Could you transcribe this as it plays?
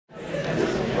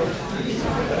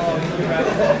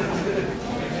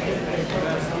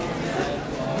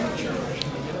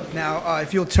Now,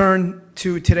 if you'll turn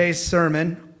to today's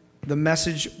sermon, the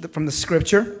message from the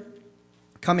scripture,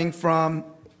 coming from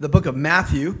the book of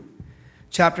Matthew,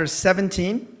 chapter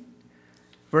 17,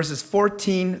 verses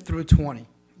 14 through 20.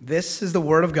 This is the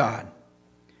word of God.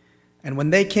 And when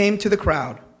they came to the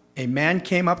crowd, a man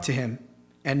came up to him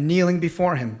and kneeling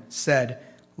before him said,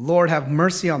 "Lord, have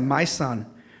mercy on my son,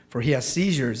 for he has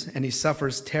seizures and he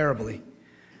suffers terribly.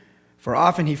 For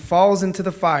often he falls into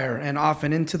the fire and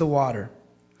often into the water.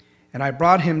 And I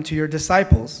brought him to your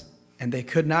disciples, and they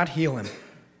could not heal him."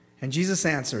 And Jesus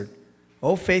answered,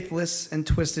 "O faithless and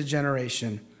twisted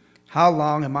generation, how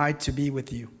long am I to be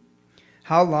with you?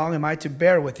 How long am I to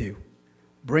bear with you?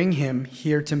 Bring him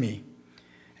here to me."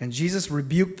 And Jesus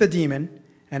rebuked the demon,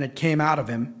 and it came out of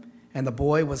him, and the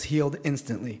boy was healed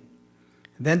instantly.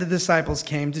 Then the disciples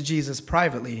came to Jesus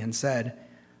privately and said,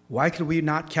 "Why could we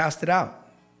not cast it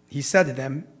out?" He said to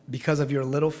them, "Because of your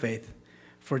little faith.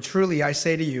 For truly I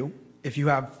say to you, if you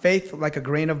have faith like a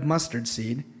grain of mustard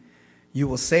seed, you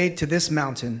will say to this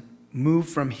mountain, 'Move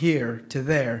from here to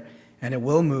there,' and it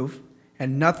will move,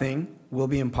 and nothing will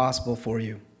be impossible for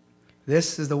you."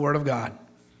 This is the word of God.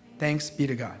 Thanks be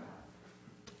to God.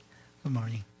 Good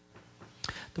morning.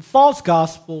 The false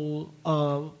gospel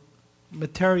of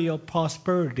material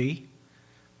prosperity,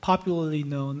 popularly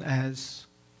known as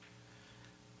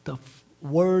the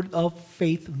Word of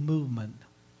Faith movement.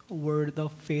 Word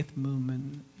of Faith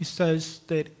movement. It says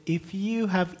that if you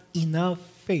have enough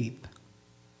faith,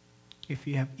 you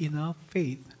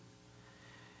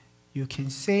can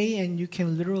say and you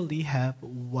can literally have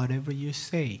whatever you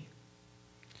say.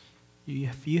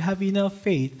 If you have enough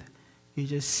faith, you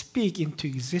just speak into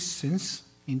existence,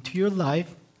 into your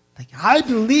life, like, "I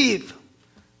believe,"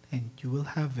 and you will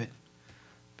have it.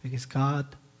 Because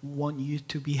God wants you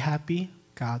to be happy.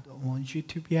 God wants you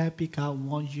to be happy. God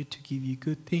wants you to give you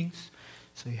good things.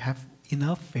 So you have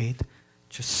enough faith.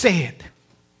 Just say it.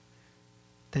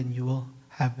 Then you will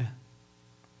have it.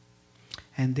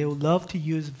 And they would love to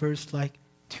use verse like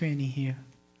 20 here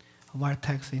of our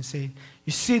text and say,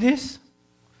 "You see this?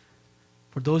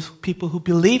 For those people who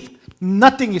believe,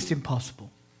 nothing is impossible.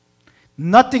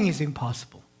 Nothing is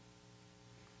impossible.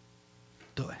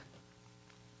 Do it."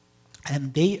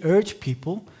 And they urge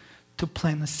people to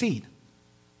plant a seed.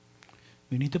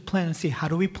 You need to plant a seed. How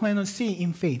do we plant a seed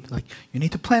in faith? Like, you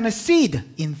need to plant a seed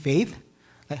in faith.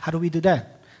 Like, how do we do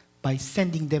that? By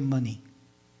sending them money.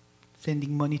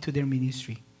 Sending money to their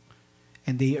ministry.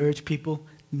 And they urge people,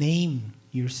 name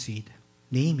your seed.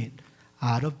 Name it.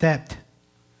 Out of debt.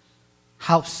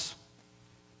 House.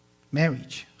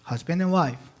 Marriage. Husband and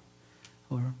wife.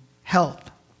 Or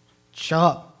health.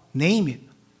 Job. Name it.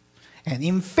 And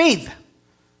in faith,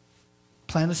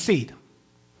 plant a seed.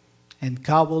 And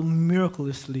God will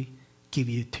miraculously give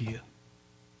it to you.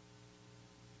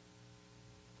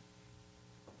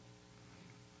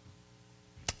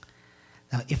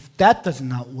 Now, if that does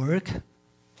not work,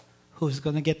 who's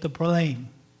going to get the blame?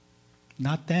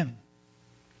 Not them.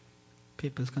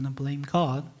 People's going to blame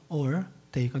God, or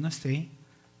they're going to say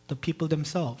the people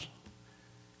themselves.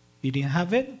 You didn't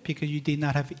have it because you did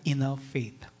not have enough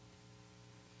faith.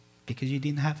 Because you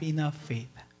didn't have enough faith.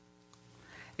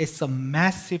 It's a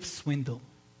massive swindle.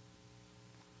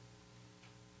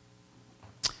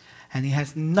 And it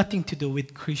has nothing to do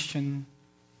with Christian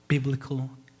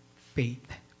biblical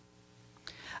faith.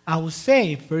 I would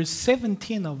say verse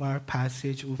 17 of our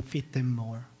passage will fit them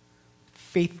more.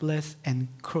 Faithless and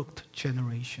crooked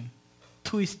generation.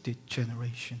 Twisted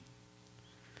generation.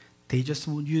 They just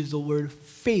won't use the word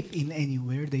faith in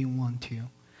anywhere they want to.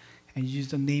 And use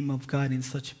the name of God in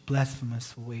such a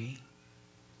blasphemous way.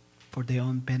 For their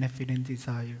own benefit and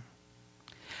desire.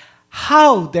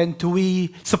 How then do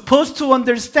we supposed to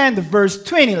understand verse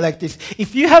 20 like this?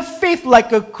 If you have faith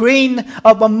like a grain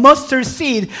of a mustard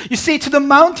seed, you say to the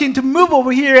mountain to move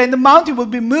over here, and the mountain will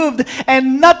be moved,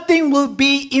 and nothing will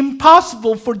be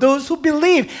impossible for those who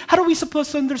believe. How are we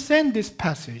supposed to understand this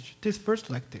passage, this verse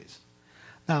like this?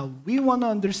 Now, we want to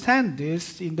understand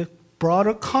this in the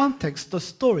broader context, the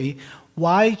story,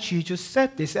 why Jesus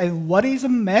said this, and what is the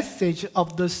message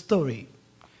of the story.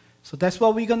 So that's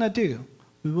what we're going to do.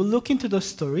 We will look into the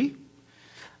story.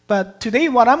 But today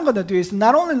what I'm going to do is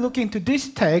not only look into this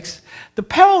text, the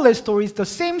parallel stories, the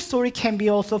same story can be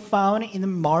also found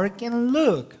in Mark and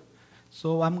Luke.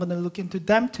 So I'm going to look into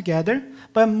them together,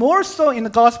 but more so in the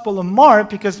Gospel of Mark,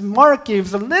 because Mark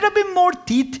gives a little bit more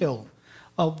detail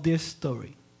of this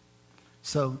story.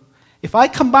 So if I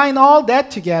combine all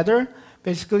that together,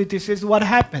 basically this is what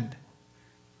happened.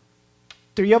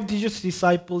 Three of Jesus'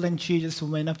 disciples and Jesus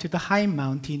went up to the high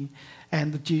mountain,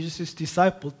 and Jesus'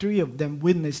 disciples, three of them,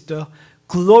 witnessed the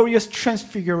glorious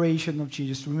transfiguration of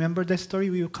Jesus. Remember that story?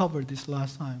 We covered this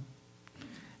last time.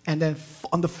 And then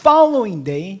on the following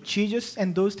day, Jesus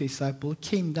and those disciples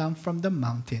came down from the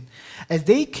mountain. As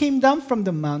they came down from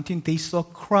the mountain, they saw a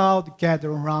crowd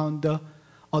gather around the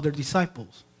other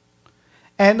disciples.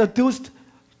 And those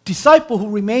disciples who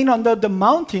remained under the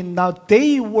mountain, now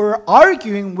they were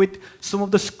arguing with some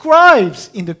of the scribes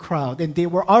in the crowd, and they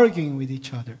were arguing with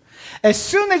each other. As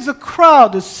soon as the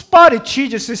crowd spotted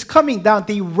Jesus is coming down,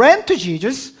 they ran to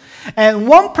Jesus, and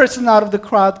one person out of the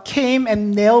crowd came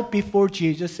and knelt before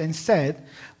Jesus and said,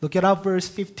 look at verse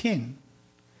 15.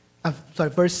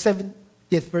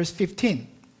 Verse 15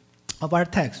 of our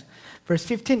text. Verse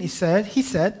 15, he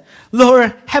said,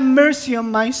 Lord, have mercy on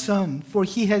my son, for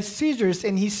he has seizures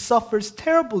and he suffers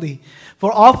terribly.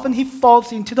 For often he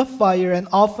falls into the fire and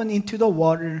often into the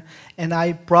water. And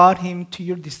I brought him to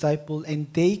your disciples,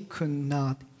 and they could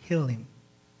not heal him.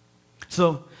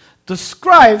 So the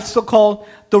scribes, so-called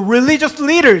the religious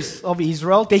leaders of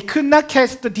Israel, they could not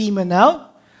cast the demon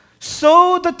out.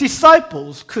 So the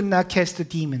disciples could not cast the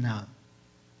demon out.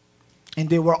 And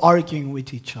they were arguing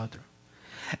with each other.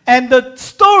 And the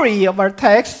story of our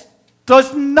text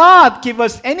does not give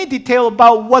us any detail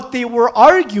about what they were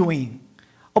arguing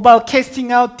about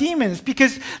casting out demons,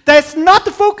 because that's not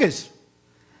the focus.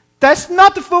 That's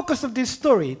not the focus of this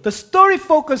story. The story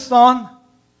focused on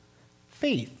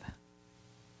faith.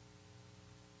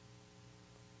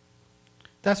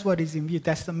 That's what is in view.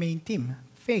 That's the main theme,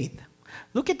 faith.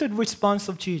 Look at the response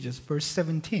of Jesus, verse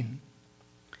 17.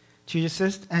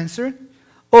 Jesus answered,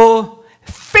 "Oh,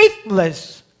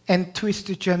 faithless and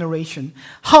twisted generation,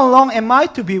 how long am I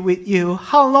to be with you?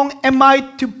 How long am I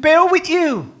to bear with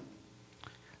you?"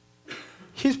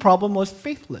 His problem was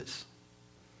faithless.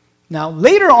 Now,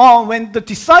 later on, when the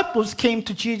disciples came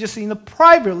to Jesus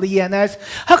privately and asked,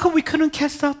 "How come we couldn't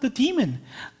cast out the demon?"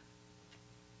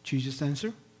 Jesus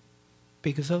answered,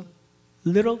 "Because of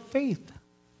little faith."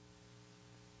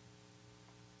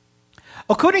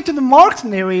 According to the Mark's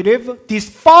narrative, this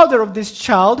father of this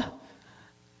child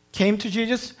came to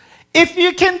Jesus, "If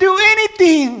you can do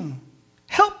anything,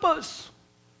 help us."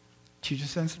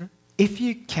 Jesus answered, "If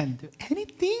you can do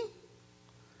anything,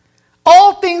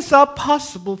 all things are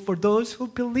possible for those who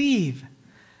believe."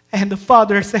 And the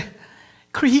father said,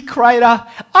 he cried out,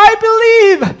 "I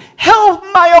believe, help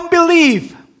my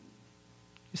unbelief."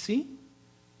 You see?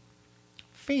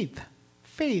 Faith,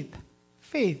 faith,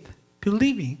 faith,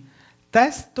 believing.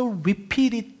 That's the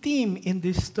repeated theme in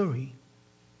this story.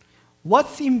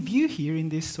 What's in view here in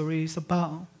this story is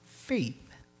about faith.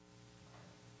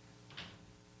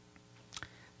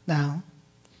 Now,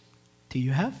 do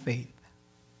you have faith?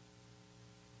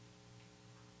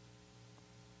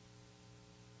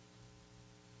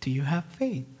 Do you have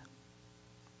faith?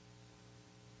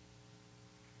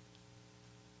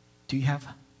 Do you have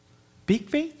big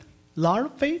faith, lot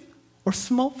of faith, or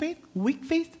small faith, weak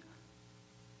faith?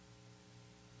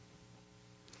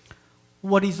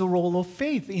 What is the role of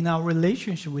faith in our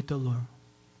relationship with the Lord?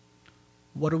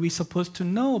 What are we supposed to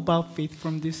know about faith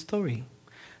from this story?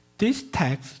 This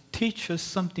text teaches us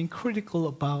something critical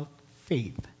about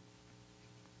faith.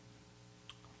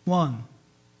 One,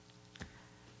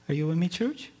 are you with me,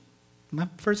 church? My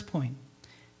first point.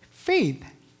 Faith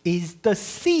is the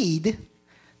seed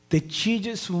that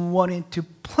Jesus wanted to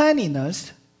plant in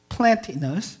us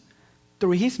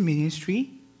through his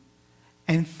ministry.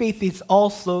 And faith is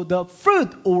also the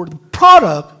fruit or the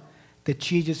product that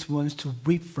Jesus wants to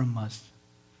reap from us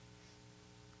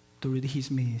through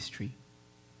his ministry.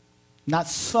 Not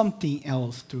something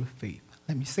else through faith.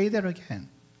 Let me say that again.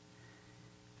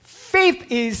 Faith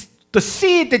is the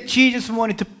seed that Jesus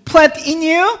wanted to plant in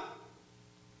you.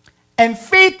 And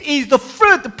faith is the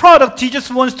fruit, the product Jesus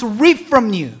wants to reap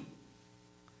from you.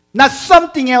 Not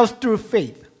something else through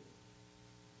faith.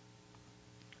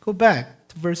 Go back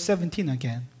to verse 17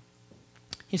 again.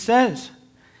 He says,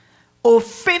 "O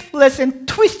faithless and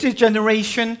twisted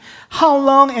generation, how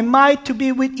long am I to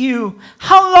be with you?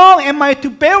 How long am I to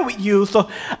bear with you? So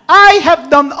I have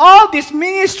done all this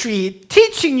ministry,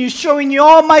 teaching you, showing you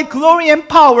all my glory and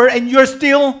power, and you're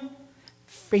still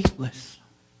faithless."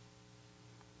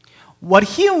 What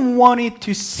he wanted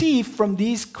to see from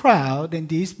this crowd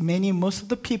and most of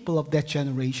the people of that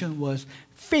generation was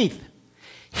faith.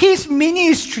 His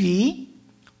ministry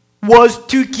was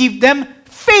to give them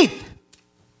faith.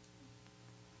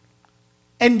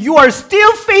 And you are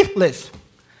still faithless.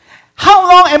 How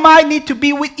long am I need to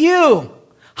be with you?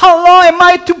 How long am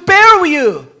I to bear with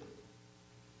you?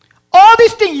 All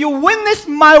these things, you witness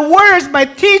my words, my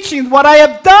teachings, what I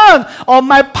have done, all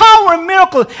my power and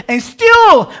miracle. And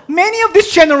still, many of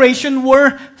this generation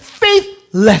were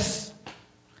faithless.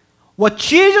 What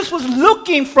Jesus was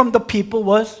looking from the people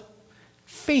was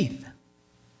faith.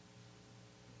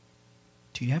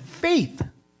 Do you have faith?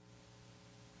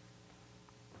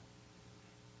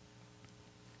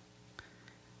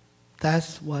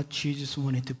 That's what Jesus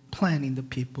wanted to plant in the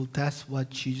people. That's what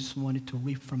Jesus wanted to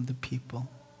reap from the people.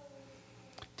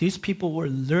 These people were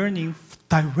learning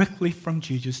directly from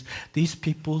Jesus. These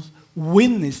people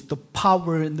witnessed the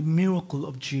power and the miracle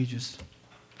of Jesus.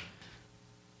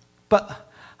 But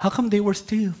how come they were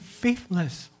still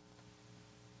faithless?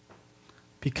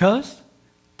 Because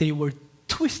they were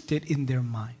twisted in their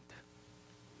mind.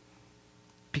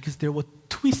 Because they were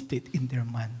twisted in their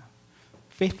mind.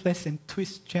 Faithless and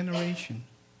twist generation.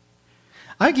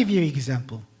 I'll give you an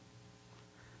example.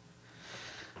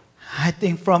 I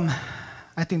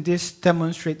think this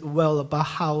demonstrates well about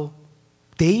how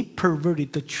they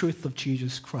perverted the truth of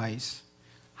Jesus Christ,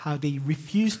 how they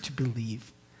refused to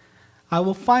believe. I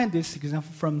will find this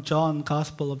example from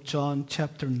Gospel of John,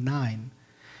 chapter 9.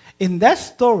 In that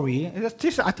story,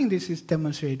 I think this is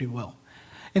demonstrated well.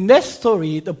 In that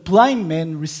story, the blind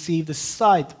man received the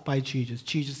sight by Jesus.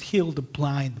 Jesus healed the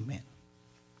blind man.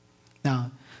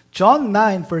 Now, John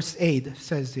 9, verse 8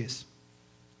 says this.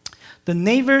 The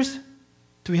neighbors,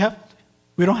 we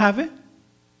don't have it?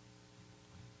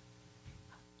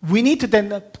 We need to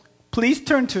then, please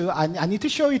turn to, I need to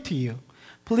show it to you.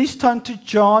 Please turn to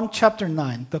John chapter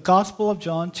 9, the Gospel of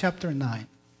John chapter 9.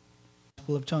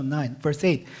 Gospel of John 9, verse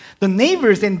 8. The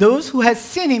neighbors and those who had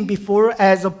seen him before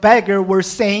as a beggar were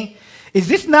saying, "Is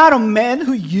this not a man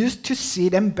who used to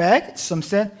sit and beg?" Some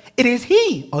said, "It is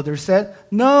he." Others said,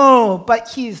 "No, but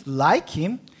he is like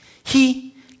him."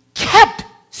 He kept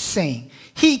saying,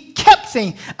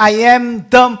 "I am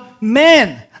the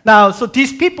man." Now, so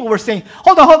these people were saying,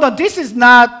 hold on, this is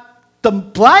not the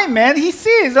blind man. He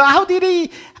sees. How did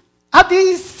he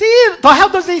see? How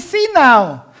does he see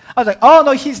now? I was like, oh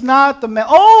no, he's not the man.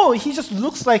 Oh, he just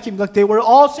looks like him. Like they were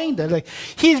all saying that. Like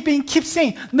keep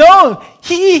saying, no,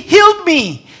 he healed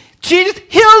me. Jesus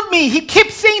healed me. He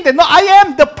keeps saying that. No, I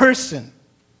am the person.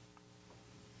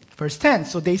 Verse 10,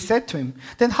 so they said to him,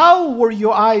 "Then how were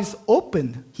your eyes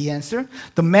opened?" He answered,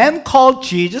 "The man called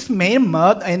Jesus made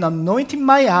mud and anointed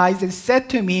my eyes and said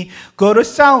to me, 'Go to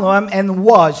Siloam and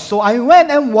wash.' So I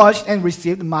went and washed and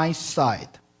received my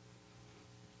sight."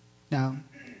 Now,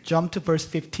 jump to verse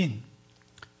 15.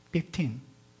 15.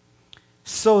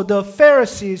 So the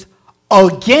Pharisees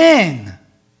again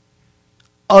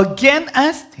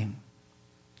asked him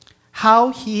how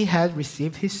he had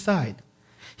received his sight.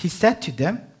 He said to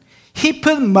them, "He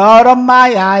put mud on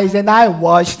my eyes, and I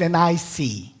washed, and I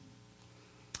see."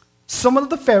 Some of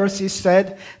the Pharisees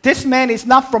said, "This man is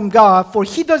not from God, for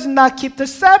he does not keep the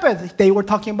Sabbath." They were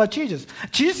talking about Jesus.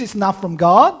 Jesus is not from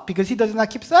God because he does not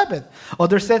keep Sabbath.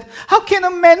 Others said, "How can a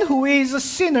man who is a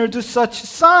sinner do such a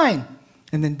sign?"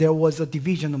 And then there was a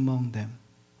division among them.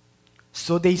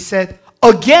 So they said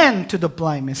again to the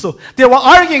blind man. So they were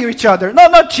arguing with each other. No,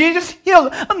 Jesus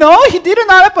healed. No, he did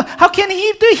not. How can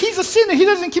he do? He's a sinner. He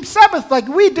doesn't keep Sabbath like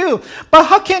we do. But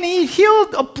how can he heal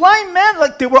a blind man?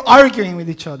 Like they were arguing with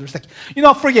each other. It's like,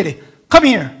 forget it. Come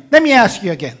here. Let me ask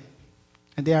you again.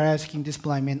 And they are asking this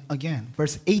blind man again.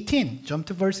 Verse 18. Jump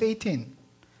to verse 18.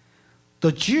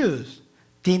 The Jews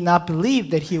did not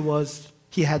believe that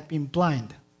he had been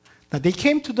blind. Now they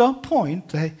came to the point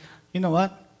that, you know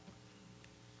what?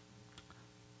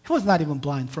 He was not even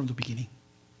blind from the beginning.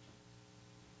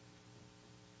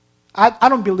 I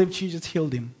don't believe Jesus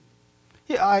healed him.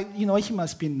 He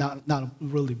must be not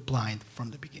really blind from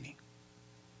the beginning.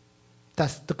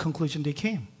 That's the conclusion they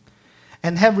came.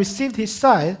 And have received his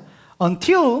sight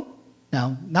until,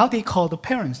 now they call the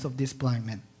parents of this blind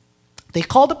man. They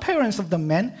called the parents of the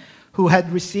man who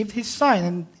had received his sight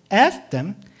and asked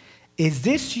them, "Is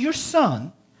this your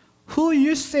son, who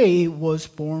you say was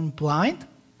born blind?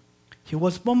 He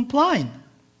was born blind.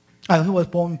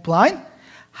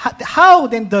 How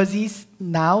then does he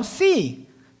now see?"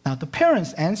 Now the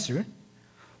parents answered,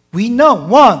 "We know,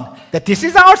 one, that this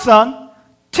is our son.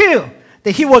 Two,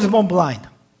 that he was born blind.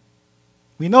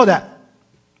 We know that.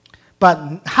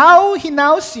 But how he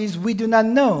now sees, we do not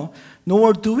know,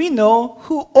 nor do we know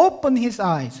who opened his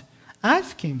eyes.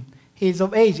 Ask him. He is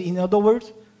of age." In other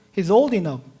words, he's old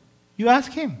enough. You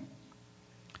ask him.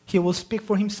 He will speak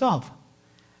for himself.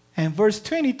 And verse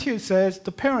 22 says,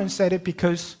 the parents said it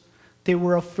because they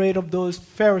were afraid of those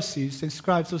Pharisees and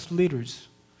scribes, those leaders,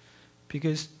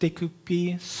 because they could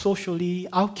be socially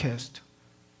outcast,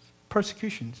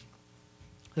 persecutions.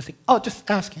 They say, "Oh, just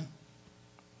ask him.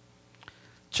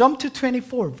 Jump to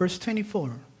 24, verse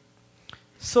 24.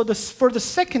 So for the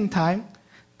second time,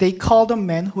 they called a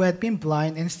man who had been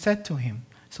blind and said to him,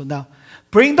 so now,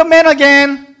 bring the man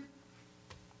again.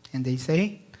 And they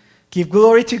say, give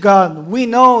glory to God. We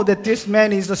know that this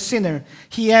man is a sinner.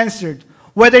 He answered,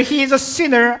 whether he is a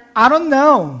sinner, I don't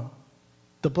know.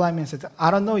 The blind man said,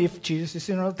 I don't know if Jesus is a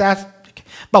sinner.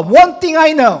 But one thing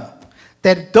I know,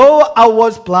 that though I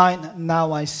was blind,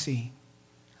 now I see.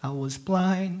 I was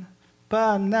blind,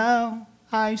 but now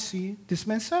I see. This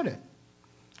man said it.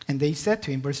 And they said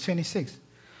to him, verse 26,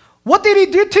 what did he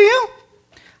do to you?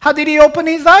 How did he open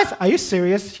his eyes? Are you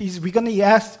serious? We're going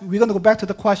to go back to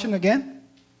the question again?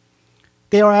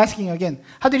 They are asking again,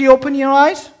 how did he open your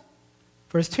eyes?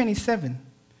 Verse 27,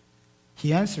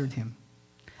 he answered him,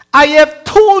 I have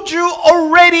told you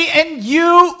already and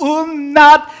you will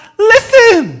not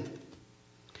listen.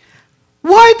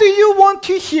 Why do you want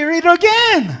to hear it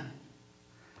again?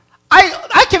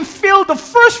 I can feel the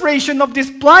frustration of this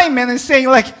blind man and saying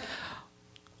like,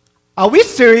 are we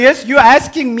serious? You're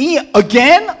asking me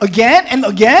again, and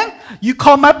again? You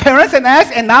call my parents and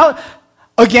ask, and now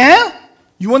again?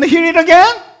 You want to hear it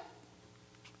again?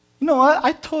 You know what?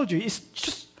 I told you, it's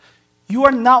just you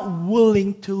are not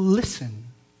willing to listen.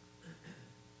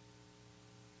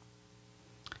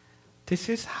 This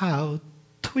is how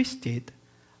twisted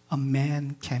a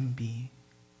man can be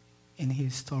in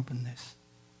his stubbornness.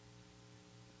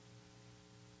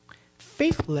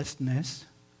 Faithlessness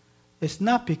is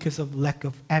not because of lack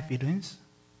of evidence.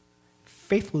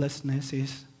 Faithlessness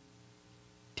is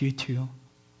due to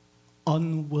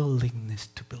unwillingness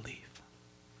to believe.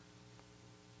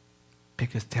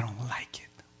 Because they don't like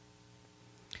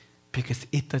it. Because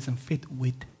it doesn't fit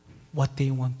with what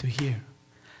they want to hear.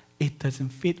 It doesn't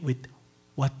fit with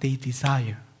what they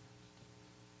desire.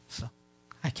 So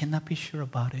I cannot be sure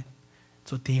about it.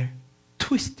 So they are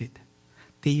twisted.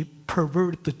 They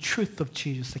pervert the truth of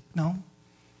Jesus. Like, no,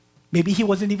 maybe he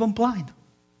wasn't even blind.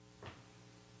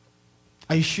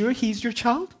 Are you sure he's your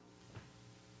child?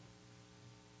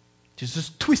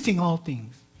 Just twisting all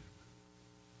things.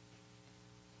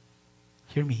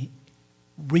 Hear me.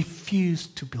 Refuse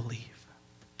to believe.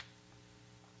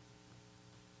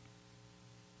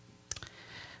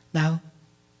 Now,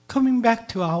 coming back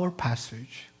to our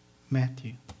passage,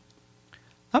 Matthew.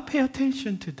 Now pay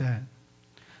attention to that.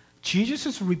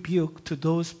 Jesus' rebuke to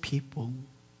those people.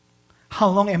 How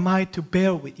long am I to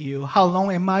bear with you? How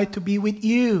long am I to be with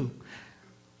you?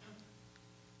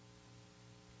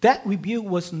 That rebuke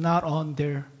was not on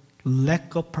their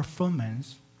lack of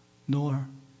performance, nor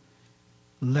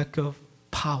lack of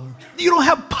power. You don't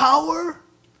have power?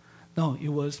 No, it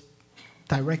was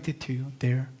directed to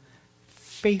their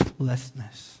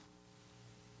faithlessness.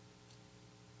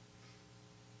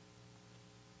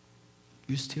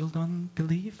 You still don't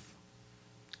believe?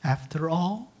 After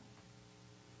all?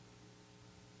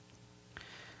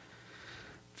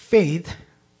 Faith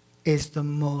is the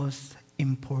most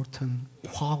important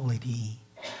quality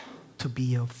to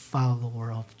be a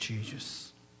follower of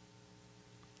Jesus.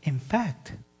 In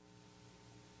fact,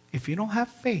 if you don't have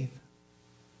faith,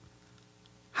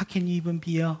 how can you even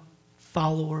be a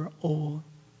follower or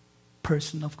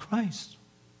person of Christ?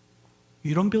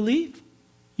 You don't believe?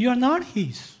 You are not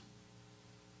His.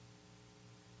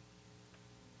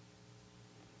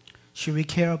 Should we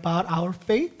care about our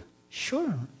faith?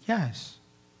 Sure, yes.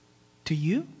 Do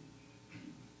you?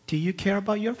 Do you care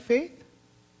about your faith?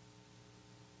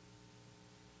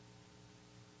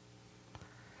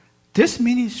 This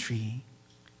ministry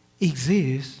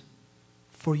exists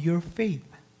for your faith.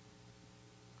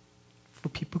 For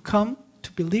people come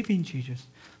to believe in Jesus.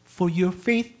 For your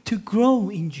faith to grow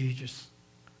in Jesus.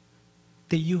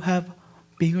 That you have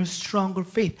bigger, stronger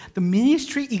faith. The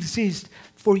ministry exists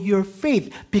for your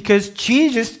faith because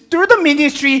Jesus, through the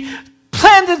ministry,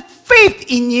 planted faith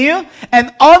in you,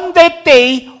 and on that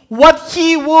day, what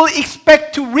He will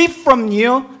expect to reap from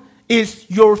you is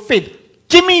your faith.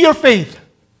 Give me your faith.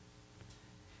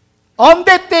 On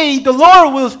that day, the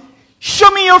Lord will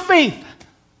show me your faith.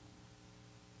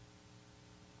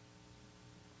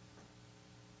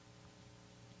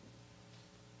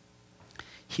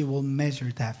 He will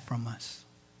measure that from us.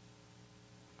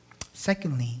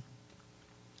 Secondly,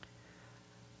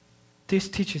 this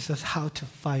teaches us how to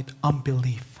fight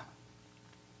unbelief.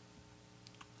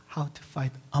 How to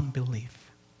fight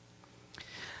unbelief.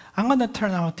 I'm going to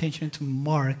turn our attention to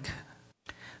Mark.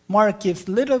 Mark gives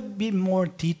a little bit more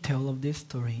detail of this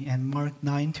story. And Mark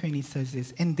 9:20 says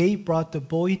this, and they brought the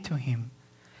boy to him.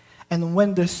 And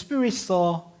when the spirit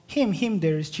saw him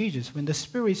there is Jesus. When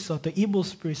the evil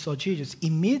spirit saw Jesus,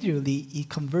 immediately he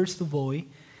converts the boy,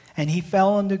 and he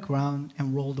fell on the ground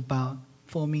and rolled about,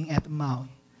 foaming at the mouth.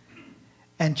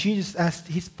 And Jesus asked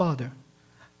his father,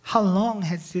 how long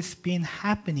has this been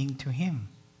happening to him?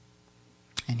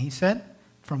 And he said,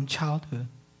 from childhood.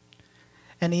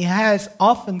 And he has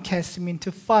often cast him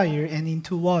into fire and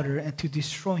into water and to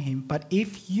destroy him. But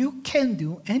if you can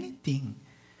do anything,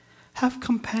 have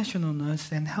compassion on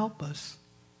us and help us.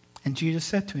 And Jesus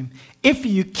said to him, if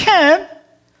you can,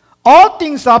 all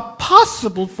things are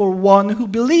possible for one who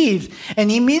believes.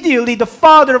 And immediately the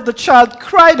father of the child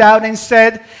cried out and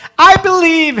said, I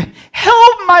believe,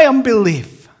 help my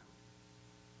unbelief.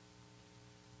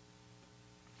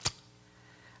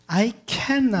 I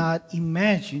cannot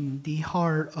imagine the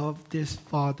heart of this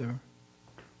father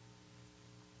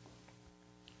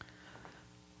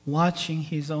watching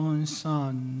his own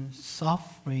son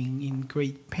suffering in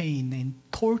great pain and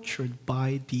tortured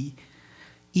by the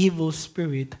evil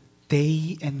spirit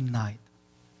day and night.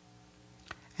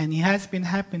 And it has been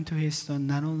happening to his son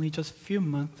not only just a few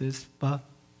months, but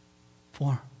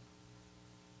for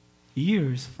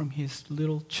years from his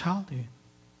little childhood.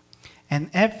 And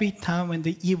every time when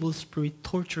the evil spirit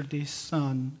tortured his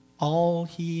son, all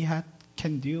he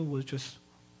can do was just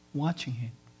watching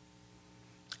him.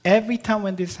 Every time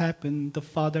when this happened, the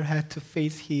father had to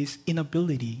face his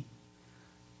inability,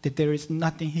 that there is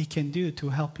nothing he can do to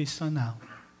help his son out.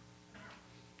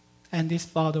 And this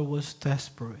father was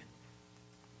desperate.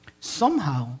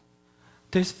 Somehow,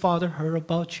 this father heard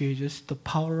about Jesus, the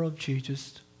power of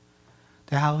Jesus,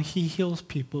 how he heals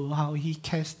people, how he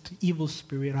casts evil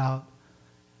spirit out.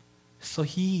 So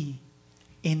he,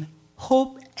 in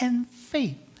hope and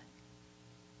faith,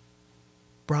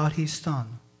 brought his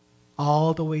son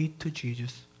all the way to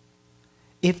Jesus.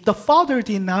 If the father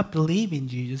did not believe in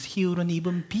Jesus, he wouldn't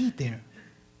even be there.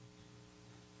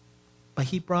 But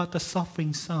he brought the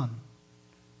suffering son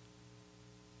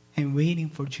and waiting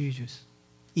for Jesus,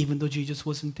 even though Jesus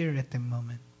wasn't there at that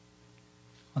moment,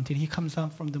 until he comes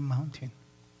out from the mountain.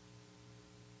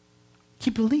 He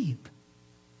believed.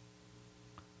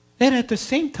 And at the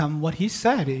same time, what he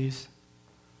said is,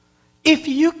 if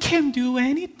you can do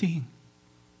anything.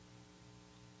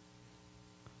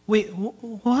 Wait,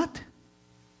 what?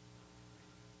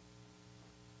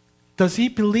 Does he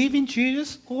believe in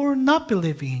Jesus or not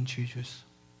believing in Jesus?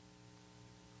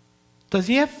 Does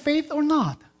he have faith or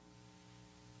not?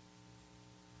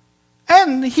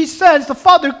 And he says, the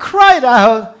father cried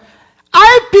out,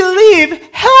 I believe,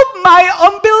 help my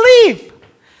unbelief.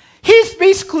 He's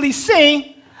basically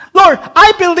saying, Lord,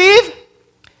 I believe,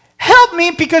 help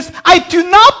me because I do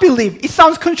not believe. It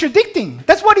sounds contradicting.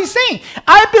 That's what he's saying.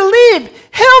 I believe,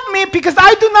 help me because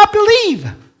I do not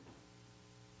believe.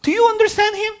 Do you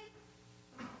understand him?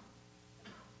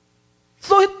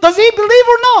 So does he believe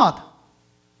or not?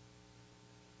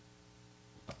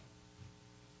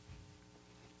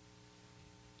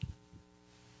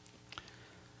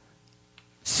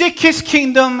 Seek his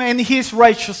kingdom and his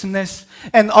righteousness,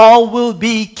 and all will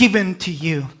be given to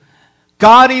you.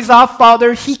 God is our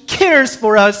Father. He cares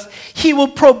for us. He will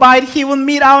provide. He will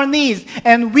meet our needs.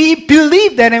 And we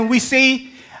believe that and we say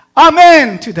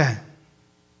amen to that.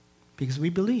 Because we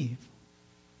believe.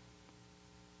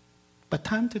 But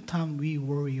time to time we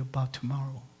worry about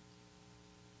tomorrow.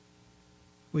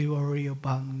 We worry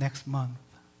about next month.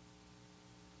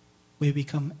 We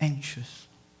become anxious.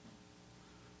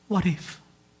 What if?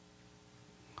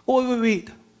 Oh, wait.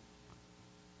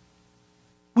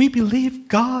 We believe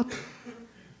God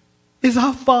is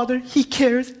our Father. He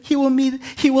cares. He will meet.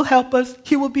 He will help us.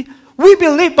 He will be. We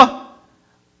believe, but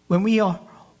when we are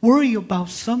worried about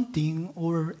something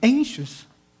or anxious,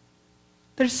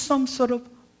 there's some sort of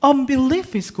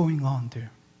unbelief is going on there.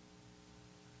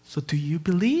 So do you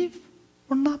believe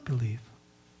or not believe?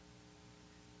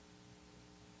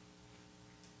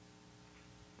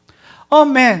 A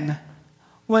man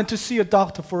went to see a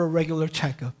doctor for a regular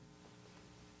checkup.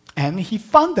 And he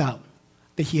found out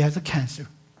that he has a cancer.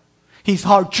 His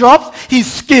heart drops.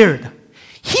 He's scared.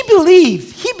 He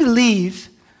believes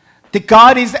that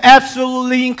God is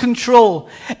absolutely in control.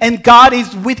 And God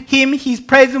is with him. He's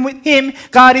present with him.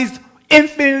 God is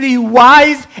infinitely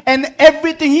wise. And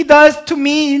everything he does to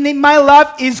me in my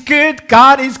life is good.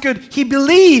 God is good. He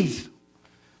believes.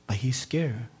 But he's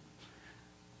scared.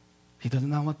 He doesn't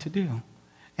know what to do.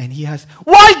 And he has,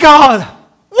 why God?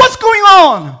 What's going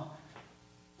on?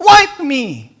 Why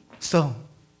me? So,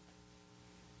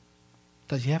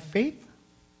 does he have faith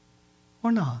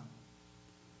or not?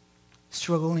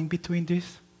 Struggling between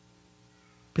this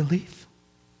belief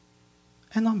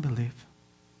and unbelief.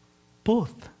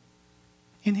 Both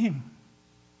in him.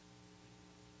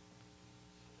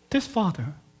 This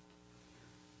father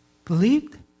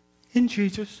believed in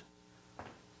Jesus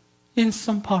in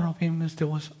some part of him there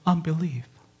was unbelief.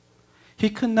 He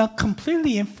could not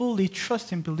completely and fully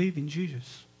trust and believe in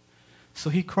Jesus. So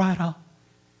he cried out,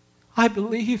 I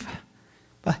believe,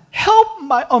 but help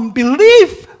my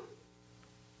unbelief.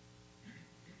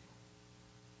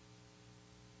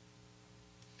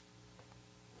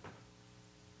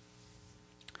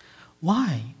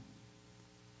 Why?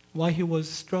 Why he was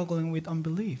struggling with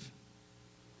unbelief?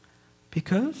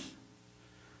 Because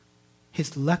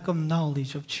his lack of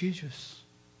knowledge of Jesus.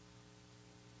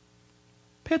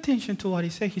 Pay attention to what he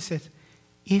said. He says,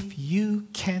 if you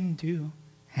can do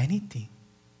anything.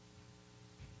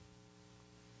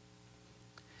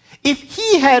 If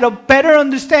he had a better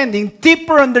understanding,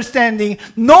 deeper understanding,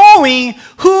 knowing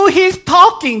who he's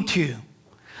talking to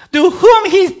whom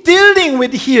he's dealing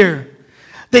with here,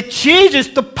 that Jesus,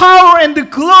 the power and the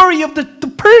glory of the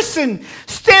person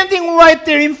standing right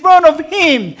there in front of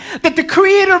him, that the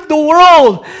creator of the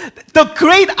world, the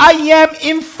great I am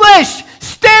in flesh,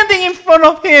 standing in front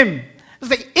of him. It's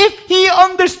like if he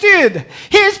understood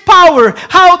his power,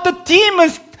 how the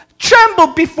demons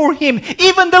trembled before him,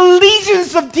 even the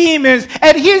legions of demons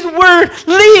at his word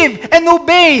live and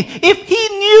obey. If he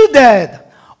knew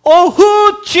that, or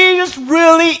who Jesus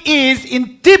really is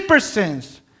in deeper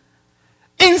sense,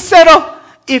 instead of,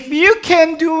 if you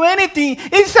can do anything,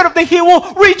 instead of that he will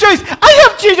rejoice. I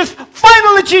have Jesus.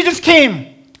 Finally Jesus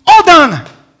came. All done.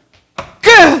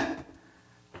 Good.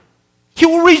 He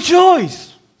will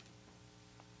rejoice.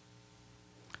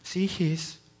 See,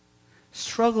 his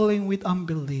struggling with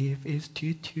unbelief is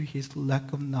due to his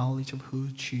lack of knowledge of who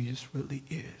Jesus really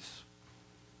is.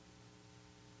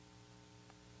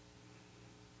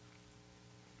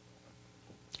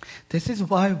 This is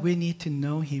why we need to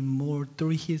know him more through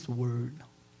his word.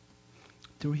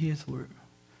 Through his word.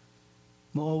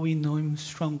 The more we know him,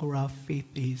 stronger our faith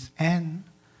is. And,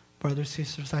 brothers,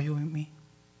 sisters, are you with me?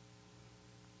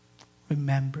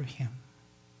 Remember him.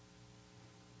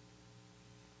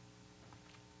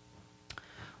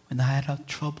 When I had a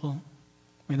trouble,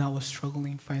 when I was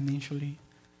struggling financially,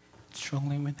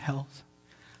 struggling with health,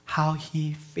 how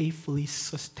he faithfully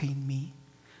sustained me,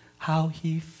 how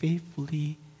he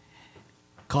faithfully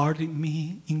guarded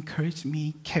me, encouraged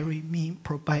me, carried me,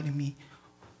 provided me.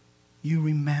 You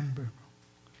remember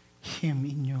him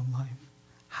in your life,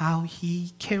 how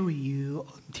he carried you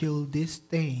until this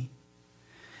day.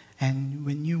 And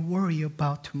when you worry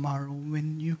about tomorrow,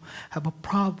 when you have a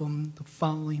problem the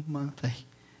following month,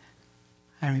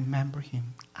 I remember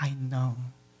him. I know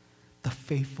the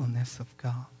faithfulness of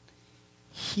God.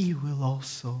 He will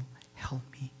also help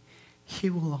me. He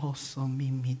will also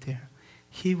meet me there.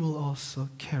 He will also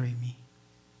carry me.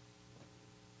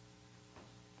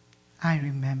 I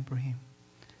remember him.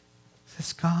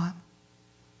 Says God,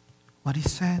 what he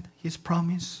said, his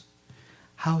promise,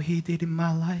 how he did in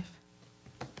my life,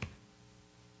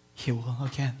 he will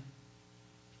again.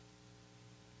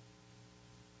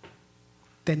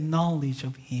 The knowledge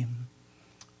of him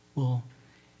will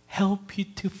help you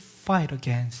to fight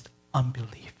against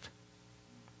unbelief.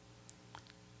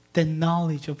 The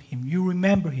knowledge of him, you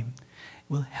remember him,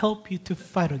 will help you to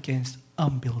fight against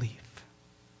unbelief.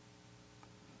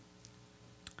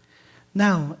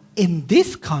 Now, in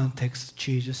this context,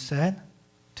 Jesus said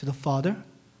to the father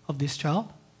of this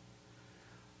child,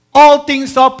 all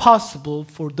things are possible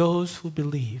for those who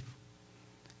believe.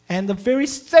 And the very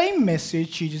same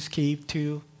message Jesus gave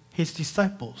to his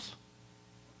disciples.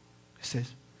 He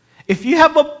says, if you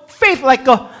have a faith like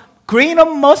a grain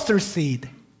of mustard seed,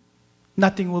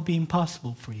 nothing will be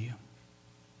impossible for you.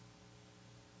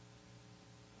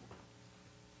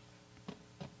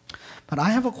 But I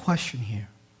have a question here.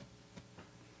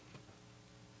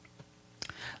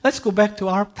 Let's go back to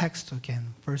our text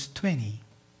again, verse 20.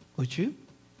 Would you?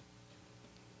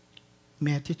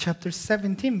 Matthew chapter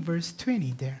 17, verse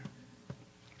 20 there.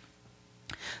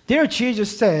 There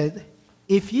Jesus said,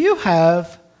 if you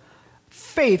have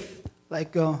faith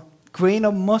like a grain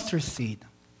of mustard seed.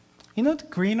 You know, the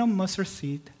grain of mustard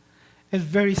seed is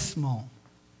very small.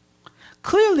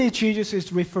 Clearly, Jesus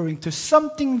is referring to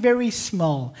something very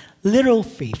small, little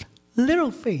faith.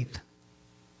 Little faith.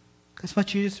 That's what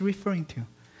Jesus is referring to.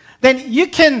 Then you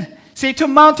can say to a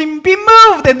mountain, be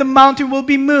moved, and the mountain will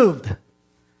be moved.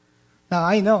 Now,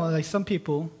 I know, like some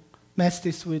people mess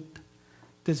this with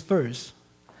this verse.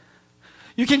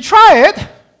 You can try it.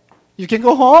 You can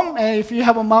go home, and if you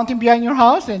have a mountain behind your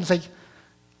house, and it's like,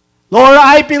 Lord,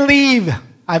 I believe,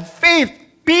 I have faith,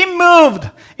 be moved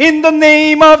in the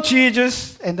name of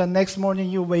Jesus. And the next morning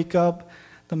you wake up,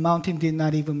 the mountain did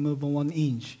not even move 1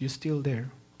 inch. You're still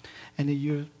there. And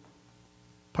you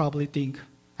probably think,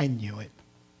 I knew it.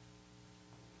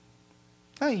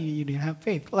 You didn't have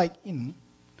faith.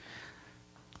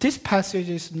 This passage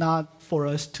is not for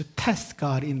us to test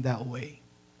God in that way.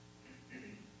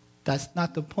 That's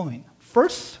not the point.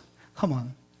 First, come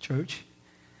on, church.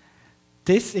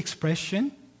 This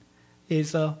expression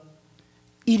is a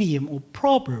idiom or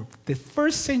proverb that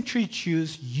first century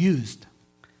Jews used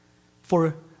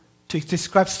to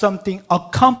describe something,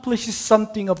 accomplishes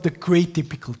something of the great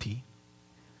difficulty.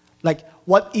 Like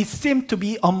what it seemed to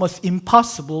be almost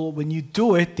impossible, when you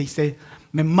do it, they say,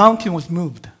 the mountain was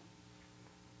moved.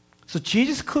 So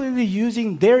Jesus clearly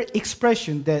using their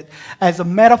expression that as a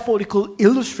metaphorical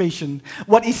illustration,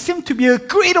 what it seemed to be a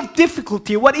great of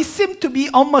difficulty, what it seemed to be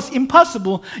almost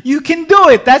impossible, you can do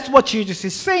it. That's what Jesus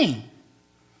is saying.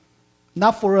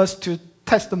 Not for us to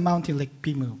test the mountain like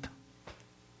be moved.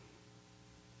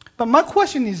 But my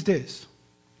question is this.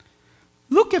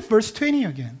 Look at verse 20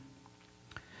 again.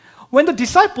 When the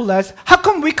disciple asked, how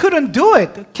come we couldn't do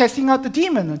it, casting out the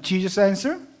demon? Jesus'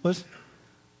 answer was,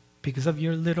 because of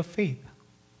your little faith.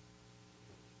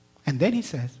 And then he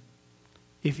says,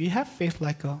 if you have faith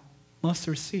like a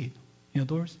mustard seed, in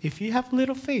other words, if you have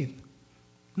little faith,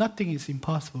 nothing is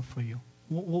impossible for you.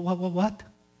 What?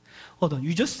 Hold on,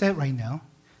 you just said right now,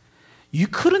 you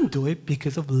couldn't do it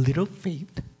because of little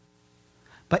faith.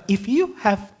 But if you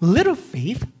have little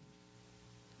faith,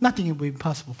 nothing will be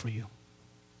impossible for you.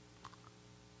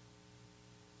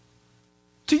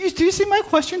 Do you see my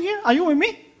question here? Are you with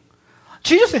me?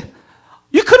 Jesus said,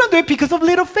 you couldn't do it because of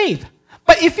little faith.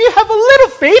 But if you have a little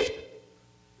faith,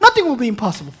 nothing will be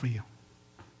impossible for you.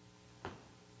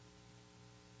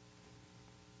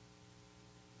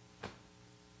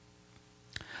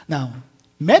 Now,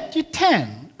 Matthew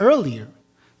 10, earlier,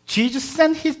 Jesus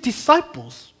sent his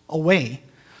disciples away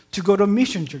to go to a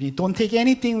mission journey. Don't take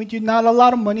anything with you, not a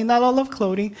lot of money, not a lot of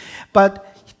clothing, but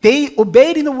they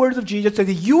obeyed in the words of Jesus,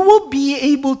 that you will be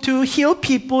able to heal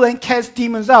people and cast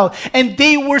demons out. And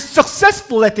they were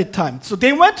successful at the time. So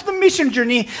they went to the mission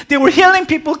journey. They were healing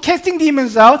people, casting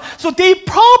demons out. So they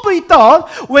probably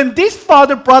thought, when this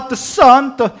father brought the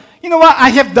son, you know what, I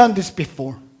have done this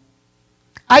before.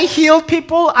 I healed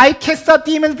people, I cast out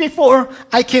demons before,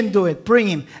 I can do it, bring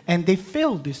him. And they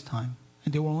failed this time.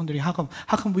 And they were wondering, how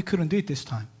come we couldn't do it this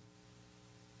time?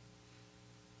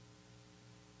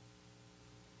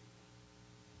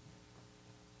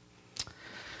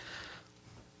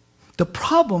 The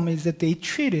problem is that they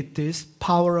treated this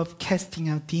power of casting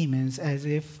out demons as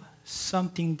if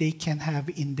something they can have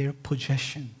in their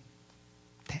possession.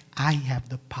 That I have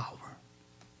the power.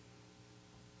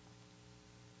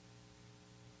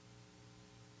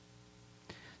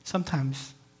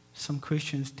 Sometimes some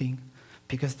Christians think,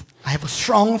 because I have a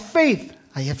strong faith,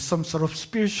 I have some sort of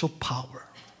spiritual power.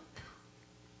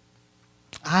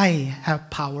 I have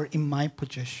power in my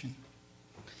possession.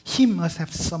 He must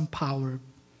have some power.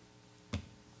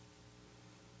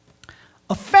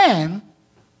 A fan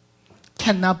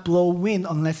cannot blow wind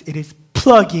unless it is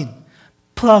plugged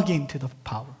into the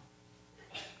power.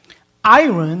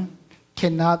 Iron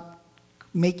cannot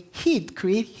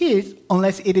create heat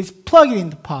unless it is plugged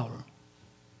into power.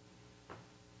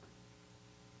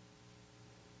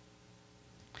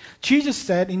 Jesus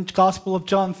said in the Gospel of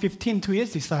John 15 to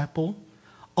his disciple,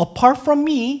 apart from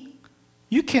me,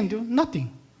 you can do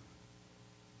nothing.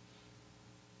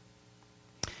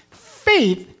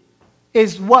 Faith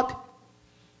is what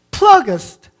plugs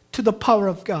us to the power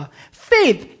of God.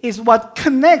 Faith is what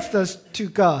connects us to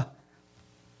God.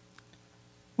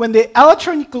 When the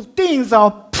electronic things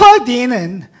are plugged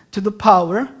in to the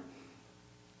power,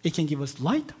 it can give us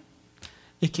light.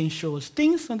 It can show us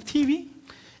things on the TV.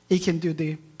 It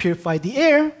can purify the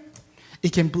air.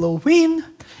 It can blow wind.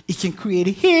 It can create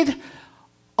heat.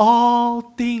 All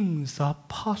things are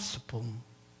possible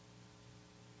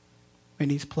when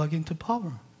it's plugged into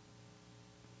power.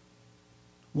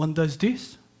 One does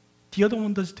this, the other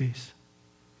one does this.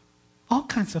 All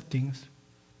kinds of things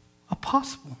are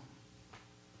possible.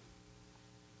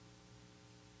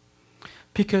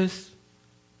 Because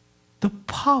the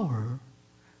power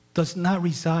does not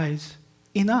reside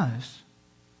in us,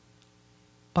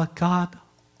 but God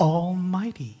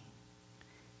Almighty.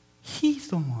 He's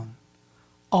the one.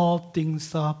 All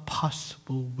things are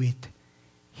possible with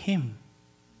Him.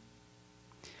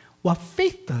 What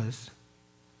faith does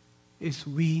is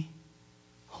we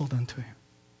hold on to Him.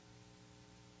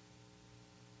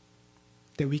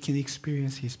 That we can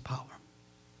experience His power.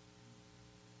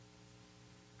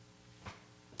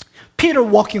 Peter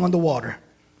walking on the water.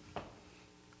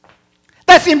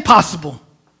 That's impossible.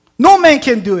 No man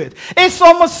can do it. It's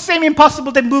almost the same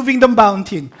impossible than moving the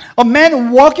mountain. A man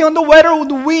walking on the water with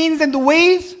the winds and the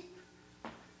waves.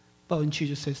 But when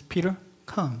Jesus says, Peter,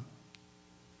 come.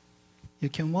 You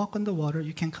can walk on the water.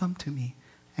 You can come to me.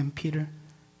 And Peter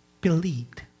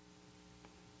believed.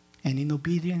 And in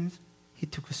obedience, he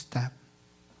took a step.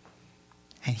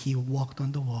 And he walked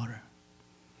on the water.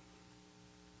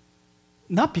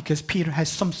 Not because Peter has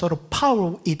some sort of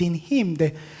power within him,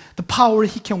 the power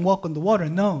he can walk on the water.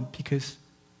 No, because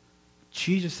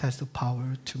Jesus has the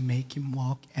power to make him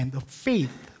walk, and the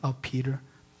faith of Peter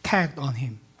tagged on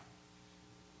him.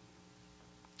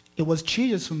 It was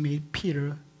Jesus who made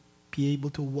Peter be able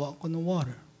to walk on the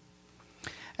water.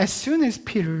 As soon as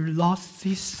Peter lost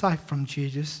his sight from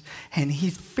Jesus and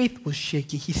his faith was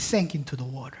shaky, he sank into the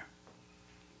water.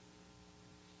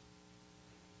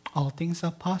 All things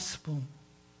are possible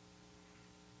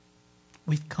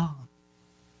with God.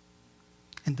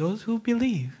 And those who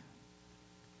believe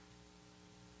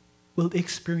will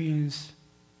experience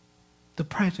the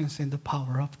presence and the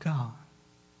power of God.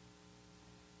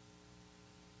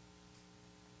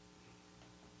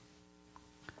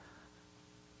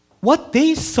 What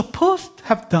they supposed to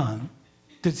have done,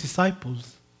 the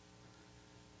disciples,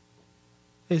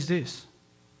 is this.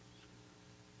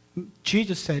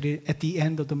 Jesus said it at the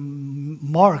end of the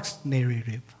Mark's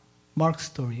narrative, Mark's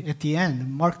story. At the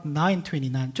end, Mark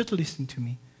 9:29, just listen to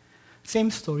me. Same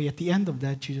story, at the end of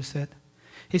that, Jesus said,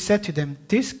 He said to them,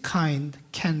 this kind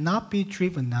cannot be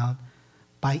driven out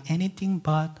by anything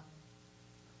but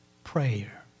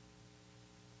prayer.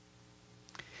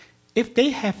 If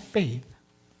they have faith,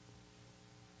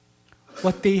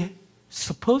 what they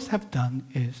supposed to have done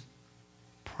is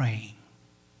praying.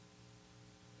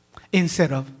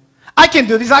 Instead of, I can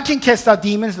do this, I can cast out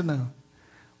demons. No.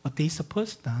 What they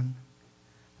supposed to have done,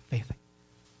 faith.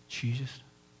 Jesus,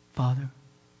 Father,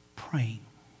 praying.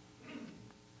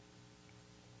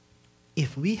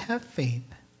 If we have faith,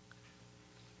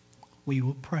 we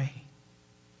will pray.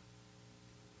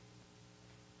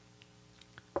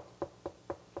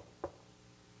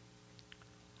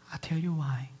 I'll tell you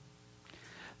why.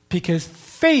 Because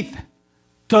faith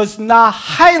does not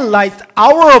highlight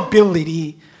our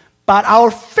ability, but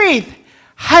our faith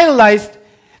highlights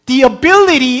the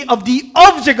ability of the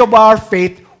object of our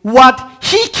faith, what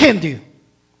he can do.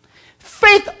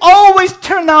 Faith always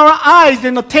turns our eyes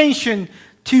and attention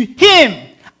to him.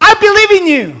 I believe in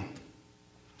you.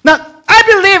 Not, I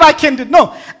believe I can do.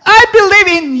 No, I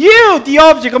believe in you, the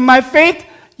object of my faith.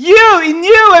 You, in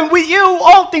you, and with you,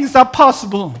 all things are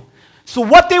possible. So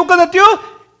what they're going to do,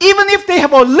 even if they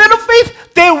have a little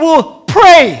faith, they will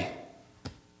pray.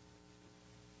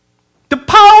 The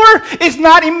power is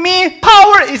not in me.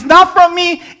 Power is not from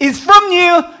me. It's from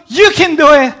you. You can do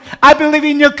it. I believe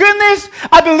in your goodness.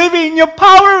 I believe in your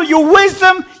power, your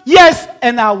wisdom. Yes,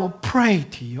 and I will pray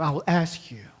to you. I will ask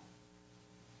you.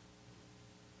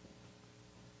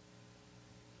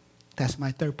 That's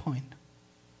my third point.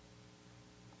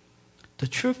 The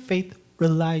true faith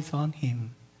relies on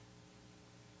him,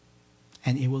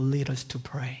 and it will lead us to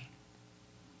pray.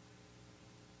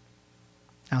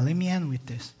 Now let me end with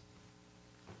this.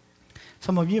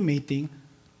 Some of you may think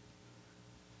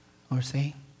or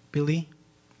say, Billy,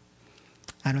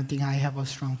 I don't think I have a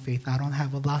strong faith. I don't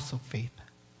have a lot of faith.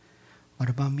 What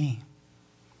about me?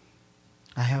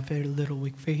 I have very little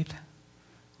weak faith.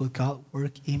 Will God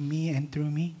work in me and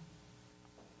through me?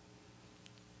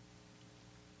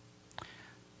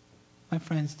 My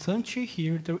friends, don't you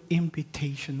hear the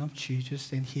invitation of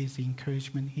Jesus and his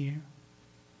encouragement here?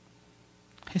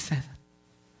 He said,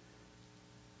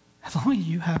 as long as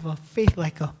you have a faith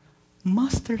like a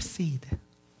mustard seed,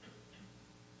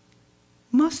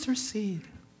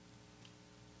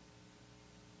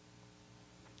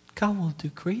 God will do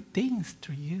great things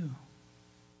through you.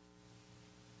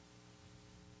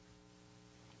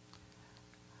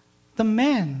 The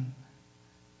man,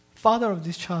 father of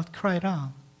this child, cried out,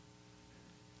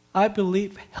 I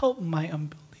believe, help my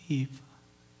unbelief.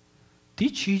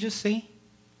 Did Jesus say?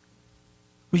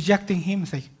 Rejecting him,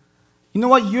 say, you know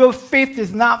what, your faith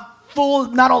is not full,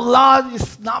 not a lot,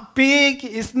 it's not big,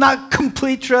 it's not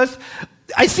complete trust.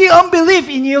 I see unbelief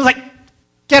in you, like,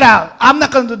 get out, I'm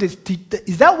not going to do this.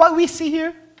 Is that what we see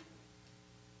here?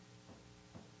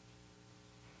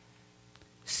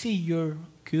 See your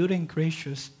good and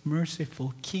gracious,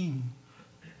 merciful King.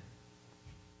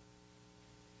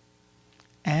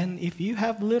 And if you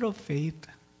have little faith,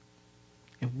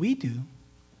 if we do,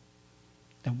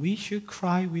 then we should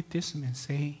cry with this and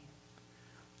say,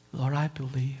 Lord, I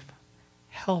believe.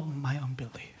 Help my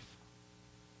unbelief.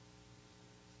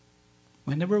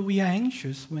 Whenever we are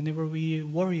anxious, whenever we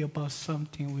worry about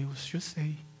something, we should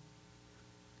say,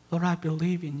 Lord, I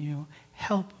believe in you.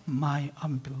 Help my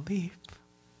unbelief.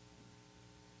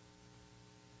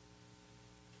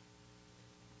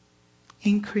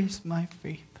 Increase my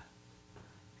faith.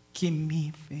 give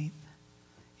me faith.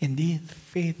 Indeed,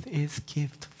 faith is a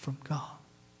gift from God.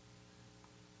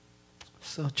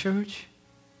 So church,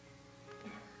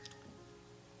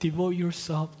 devote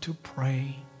yourself to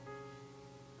pray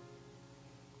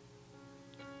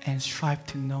and strive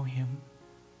to know Him.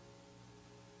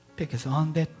 Because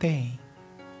on that day,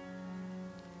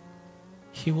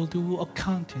 He will do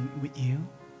accounting with you,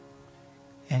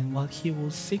 and what He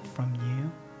will seek from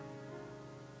you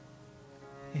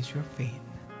is your faith.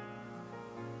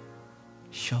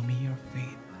 Show me your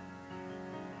faith.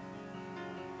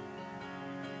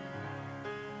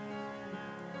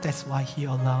 That's why He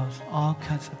allows all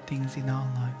kinds of things in our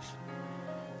lives,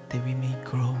 that we may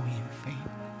grow in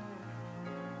faith.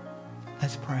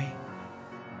 Let's pray.